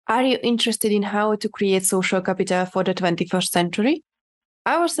Are you interested in how to create social capital for the 21st century?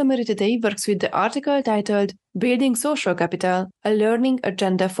 Our summary today works with the article titled Building Social Capital, a Learning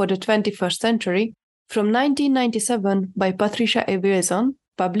Agenda for the 21st Century from 1997 by Patricia A. Wilson,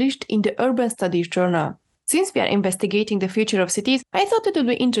 published in the Urban Studies Journal. Since we are investigating the future of cities, I thought it would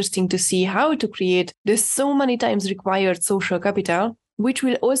be interesting to see how to create the so many times required social capital, which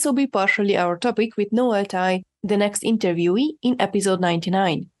will also be partially our topic with Noel Tai, the next interviewee, in episode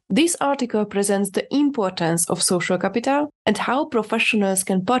 99. This article presents the importance of social capital and how professionals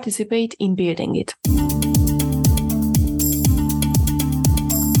can participate in building it.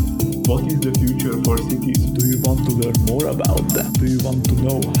 What is the future for cities? Do you want to learn more about them? Do you want to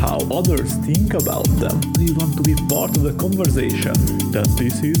know how others think about them? Do you want to be part of the conversation? Then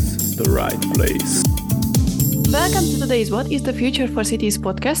this is the right place. Welcome to today's What is the Future for Cities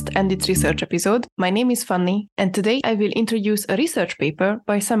podcast and its research episode. My name is Fanny, and today I will introduce a research paper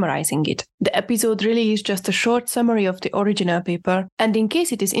by summarizing it. The episode really is just a short summary of the original paper, and in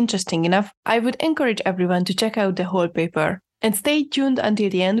case it is interesting enough, I would encourage everyone to check out the whole paper. And stay tuned until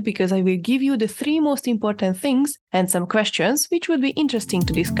the end because I will give you the 3 most important things and some questions which would be interesting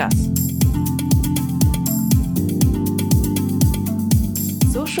to discuss.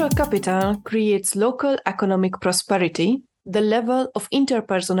 Social capital creates local economic prosperity. The level of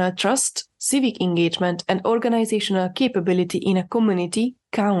interpersonal trust, civic engagement, and organizational capability in a community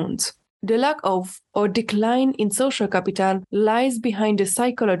counts. The lack of or decline in social capital lies behind the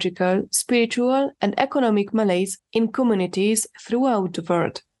psychological, spiritual, and economic malaise in communities throughout the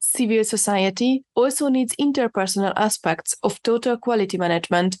world. Civil society also needs interpersonal aspects of total quality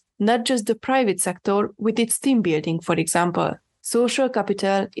management, not just the private sector with its team building, for example. Social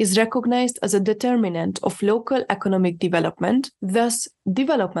capital is recognized as a determinant of local economic development. Thus,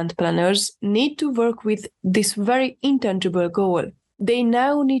 development planners need to work with this very intangible goal. They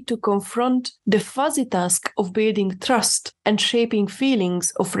now need to confront the fuzzy task of building trust and shaping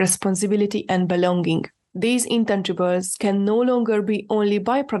feelings of responsibility and belonging. These intangibles can no longer be only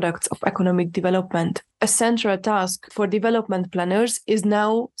byproducts of economic development. A central task for development planners is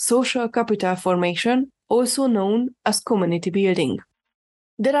now social capital formation, also known as community building.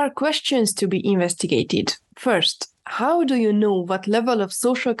 There are questions to be investigated. First, how do you know what level of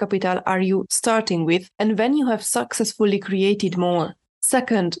social capital are you starting with and when you have successfully created more?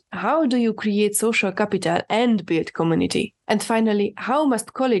 Second, how do you create social capital and build community? And finally, how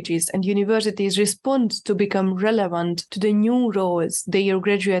must colleges and universities respond to become relevant to the new roles their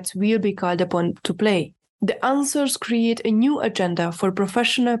graduates will be called upon to play? The answers create a new agenda for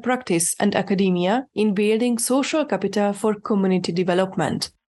professional practice and academia in building social capital for community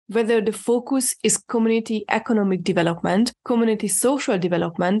development. Whether the focus is community economic development, community social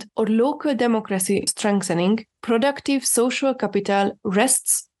development, or local democracy strengthening, productive social capital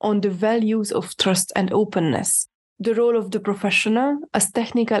rests on the values of trust and openness. The role of the professional, as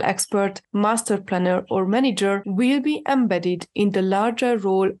technical expert, master planner, or manager, will be embedded in the larger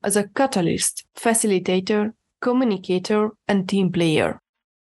role as a catalyst, facilitator, communicator, and team player.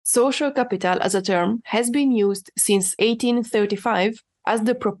 Social capital as a term has been used since 1835 as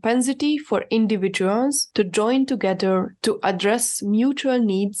the propensity for individuals to join together to address mutual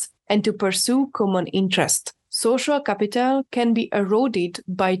needs and to pursue common interest. Social capital can be eroded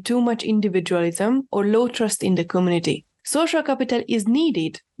by too much individualism or low trust in the community. Social capital is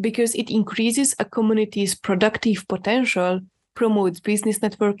needed because it increases a community's productive potential, promotes business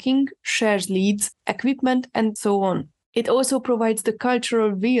networking, shares leads, equipment, and so on. It also provides the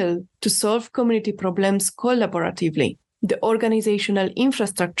cultural will to solve community problems collaboratively. The organizational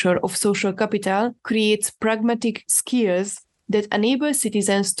infrastructure of social capital creates pragmatic skills that enable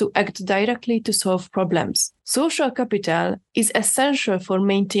citizens to act directly to solve problems. Social capital is essential for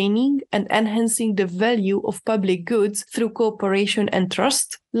maintaining and enhancing the value of public goods through cooperation and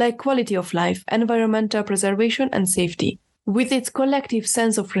trust, like quality of life, environmental preservation, and safety. With its collective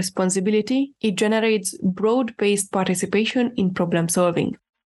sense of responsibility, it generates broad-based participation in problem solving.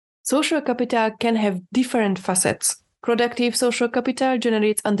 Social capital can have different facets. Productive social capital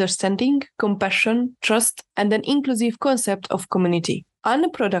generates understanding, compassion, trust, and an inclusive concept of community.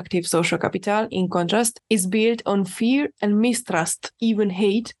 Unproductive social capital, in contrast, is built on fear and mistrust, even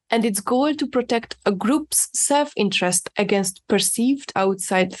hate, and its goal to protect a group's self-interest against perceived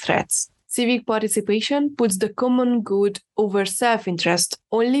outside threats. Civic participation puts the common good over self-interest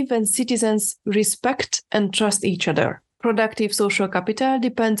only when citizens respect and trust each other. Productive social capital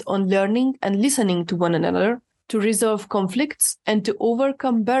depends on learning and listening to one another, to resolve conflicts and to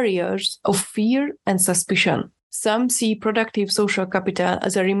overcome barriers of fear and suspicion. Some see productive social capital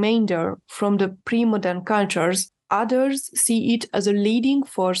as a remainder from the pre-modern cultures others see it as a leading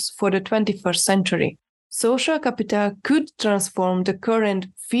force for the 21st century. Social capital could transform the current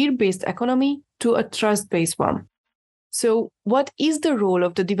fear-based economy to a trust-based one. So, what is the role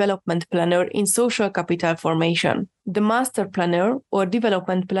of the development planner in social capital formation? The master planner or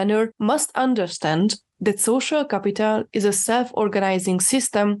development planner must understand that social capital is a self-organizing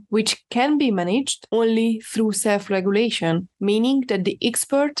system which can be managed only through self-regulation, meaning that the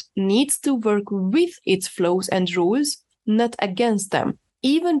expert needs to work with its flows and rules, not against them.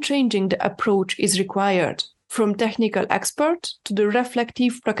 Even changing the approach is required. From technical expert to the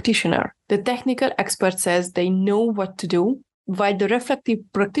reflective practitioner. The technical expert says they know what to do, while the reflective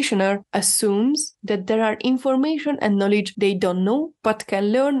practitioner assumes that there are information and knowledge they don't know, but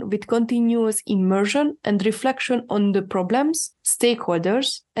can learn with continuous immersion and reflection on the problems,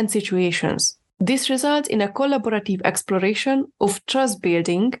 stakeholders, and situations. This results in a collaborative exploration of trust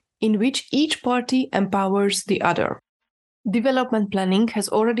building in which each party empowers the other. Development planning has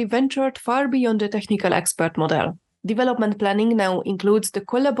already ventured far beyond the technical expert model. Development planning now includes the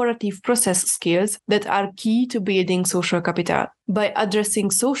collaborative process skills that are key to building social capital. By addressing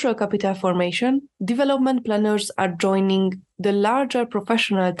social capital formation, development planners are joining the larger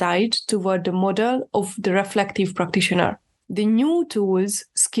professional tide toward the model of the reflective practitioner. The new tools,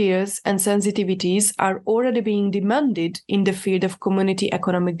 skills, and sensitivities are already being demanded in the field of community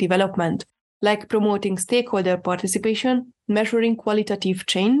economic development, like promoting stakeholder participation, measuring qualitative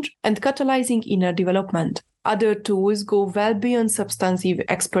change, and catalyzing inner development. Other tools go well beyond substantive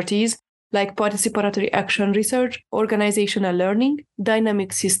expertise, like participatory action research, organizational learning,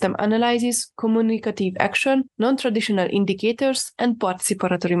 dynamic system analysis, communicative action, non-traditional indicators, and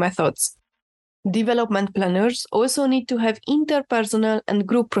participatory methods. Development planners also need to have interpersonal and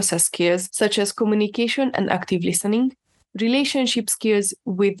group process skills, such as communication and active listening, relationship skills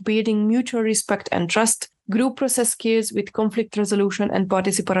with building mutual respect and trust, group process skills with conflict resolution and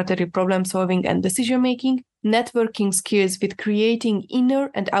participatory problem solving and decision making, networking skills with creating inner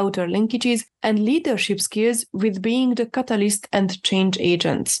and outer linkages, and leadership skills with being the catalyst and change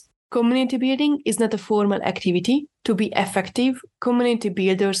agents. Community building is not a formal activity. To be effective, community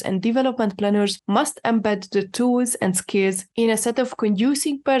builders and development planners must embed the tools and skills in a set of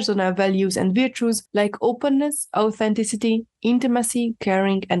conducive personal values and virtues like openness, authenticity, intimacy,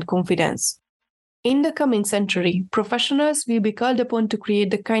 caring, and confidence. In the coming century, professionals will be called upon to create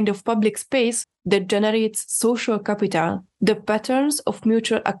the kind of public space that generates social capital, the patterns of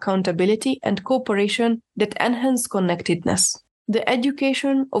mutual accountability and cooperation that enhance connectedness. The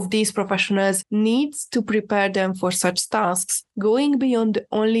education of these professionals needs to prepare them for such tasks, going beyond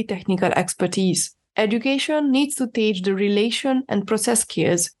only technical expertise. Education needs to teach the relation and process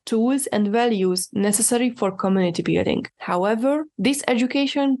skills, tools, and values necessary for community building. However, this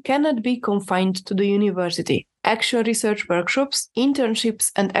education cannot be confined to the university. Action research workshops,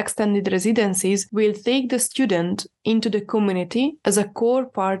 internships, and extended residencies will take the student into the community as a core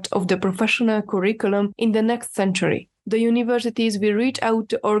part of the professional curriculum in the next century. The universities will reach out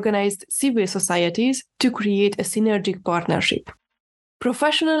to organized civil societies to create a synergic partnership.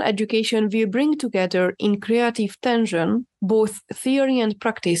 Professional education will bring together in creative tension both theory and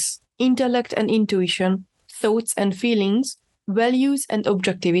practice, intellect and intuition, thoughts and feelings, values and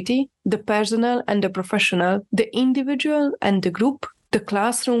objectivity, the personal and the professional, the individual and the group, the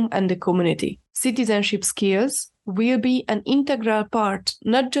classroom and the community. Citizenship skills will be an integral part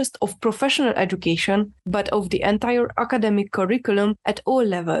not just of professional education, but of the entire academic curriculum at all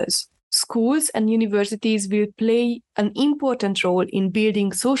levels. Schools and universities will play an important role in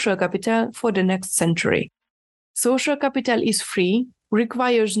building social capital for the next century. Social capital is free,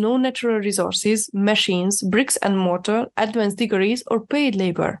 requires no natural resources, machines, bricks and mortar, advanced degrees, or paid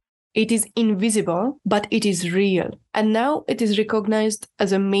labor. It is invisible, but it is real. And now it is recognized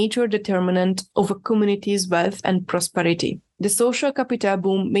as a major determinant of a community's wealth and prosperity. The social capital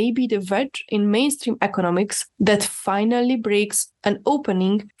boom may be the wedge in mainstream economics that finally breaks an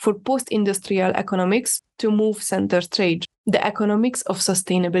opening for post-industrial economics to move center stage, the economics of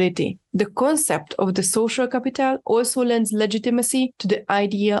sustainability. The concept of the social capital also lends legitimacy to the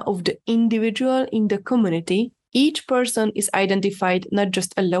idea of the individual in the community. Each person is identified not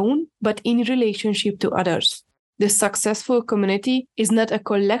just alone, but in relationship to others. The successful community is not a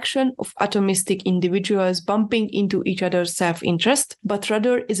collection of atomistic individuals bumping into each other's self-interest, but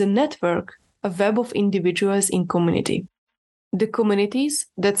rather is a network, a web of individuals in community. The communities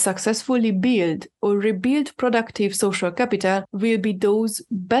that successfully build or rebuild productive social capital will be those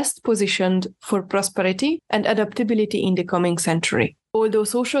best positioned for prosperity and adaptability in the coming century. Although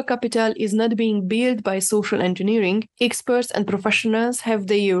social capital is not being built by social engineering, experts and professionals have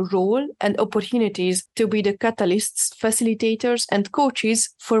their role and opportunities to be the catalysts, facilitators, and coaches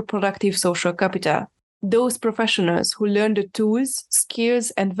for productive social capital. Those professionals who learn the tools,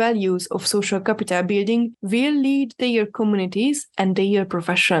 skills, and values of social capital building will lead their communities and their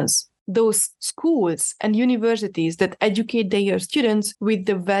professions. Those schools and universities that educate their students with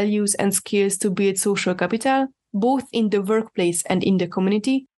the values and skills to build social capital, both in the workplace and in the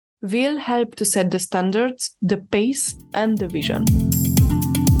community, will help to set the standards, the pace, and the vision.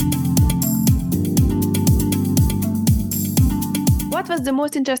 What was the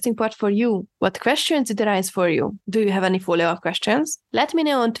most interesting part for you? What questions did arise for you? Do you have any follow-up questions? Let me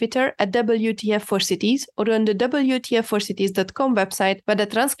know on Twitter at WTF4Cities or on the WTF4Cities.com website where the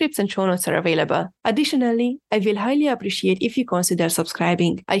transcripts and show notes are available. Additionally, I will highly appreciate if you consider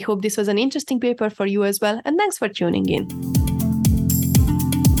subscribing. I hope this was an interesting paper for you as well, and thanks for tuning in.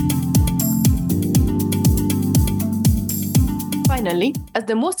 Finally, as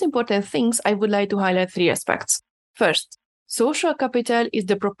the most important things, I would like to highlight 3 aspects. First, social capital is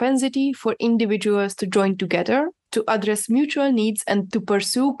the propensity for individuals to join together, to address mutual needs and to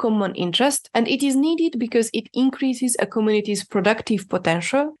pursue common interest, and it is needed because it increases a community's productive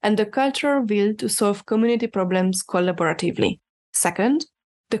potential and the cultural will to solve community problems collaboratively. Second,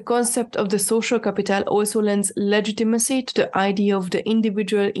 the concept of the social capital also lends legitimacy to the idea of the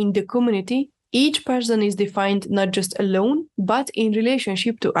individual in the community. Each person is defined not just alone, but in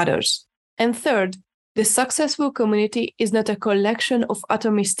relationship to others. And third, the successful community is not a collection of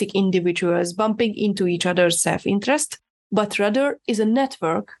atomistic individuals bumping into each other's self-interest, but rather is a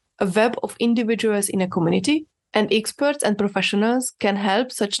network, a web of individuals in a community, and experts and professionals can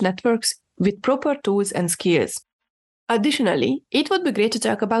help such networks with proper tools and skills. Additionally, it would be great to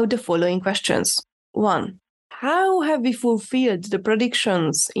talk about the following questions. 1. How have we fulfilled the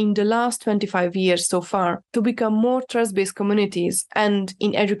predictions in the last 25 years so far to become more trust-based communities and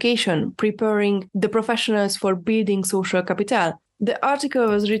in education, preparing the professionals for building social capital? The article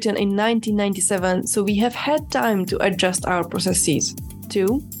was written in 1997, so we have had time to adjust our processes.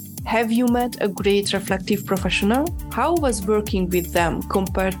 2. Have you met a great reflective professional? How was working with them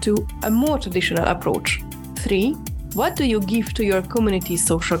compared to a more traditional approach? 3. What do you give to your community's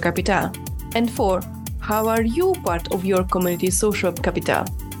social capital? And 4. How are you part of your community's social capital?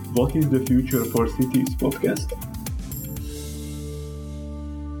 What is the Future for Cities podcast?